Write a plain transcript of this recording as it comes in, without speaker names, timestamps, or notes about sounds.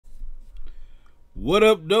What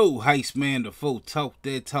up, though? Heist man, the foe. Talk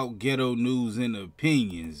that talk, ghetto news and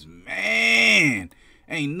opinions. Man,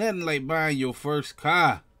 ain't nothing like buying your first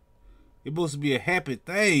car. It's supposed to be a happy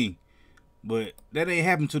thing. But that ain't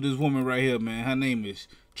happened to this woman right here, man. Her name is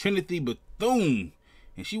Trinity Bethune.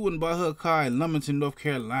 And she wouldn't buy her car in Lumberton, North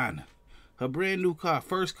Carolina. Her brand new car,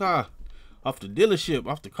 first car, off the dealership,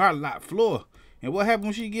 off the car lot floor. And what happened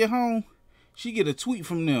when she get home? She get a tweet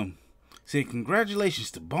from them saying,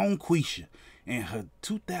 "Congratulations to Bone Quisha and her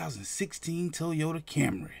 2016 Toyota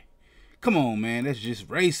Camry." Come on, man, that's just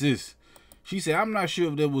racist. She said, "I'm not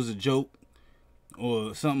sure if that was a joke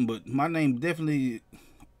or something, but my name definitely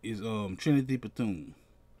is Trinity Bethune."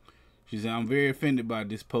 She said, "I'm very offended by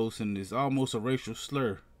this post, and it's almost a racial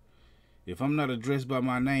slur. If I'm not addressed by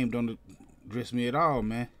my name, don't address me at all,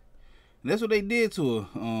 man." And that's what they did to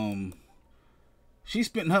her. She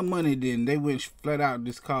spent her money, then they went flat out and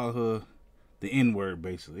just called her the N-word,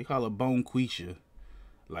 basically. They call her Bone Quisha.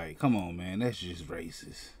 Like, come on, man, that's just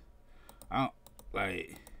racist.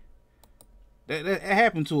 Like, that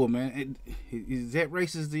happened to her, man. Is that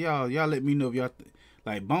racist to y'all? Y'all let me know if y'all,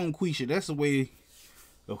 like, Bone Quisha, that's the way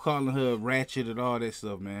of calling her ratchet and all that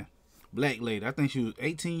stuff, man. Black lady, I think she was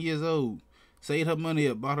 18 years old. Saved her money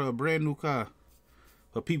up, bought her a brand new car.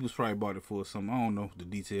 Her people's probably bought it for something. I don't know the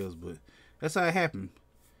details, but that's how it happened.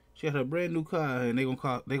 She had her brand new car, and they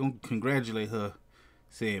gonna congratulate her,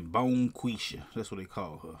 saying Bone Quisha. That's what they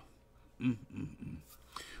call her.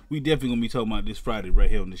 We definitely gonna be talking about this Friday right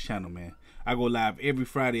here on this channel, man. I go live every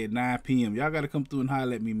Friday at 9 p.m. Y'all gotta come through and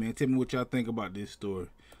holler at me, man. Tell me what y'all think about this story.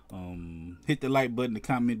 Hit the like button, the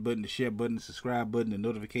comment button, the share button, the subscribe button, the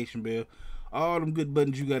notification bell. All them good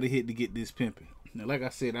buttons you gotta hit to get this pimping. Now, like I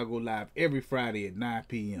said, I go live every Friday at 9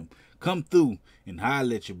 p.m. Come through and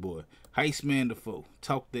holler at your boy. Heist man the foe.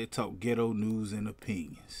 Talk that talk, ghetto news and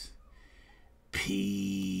opinions.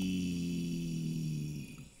 Peace.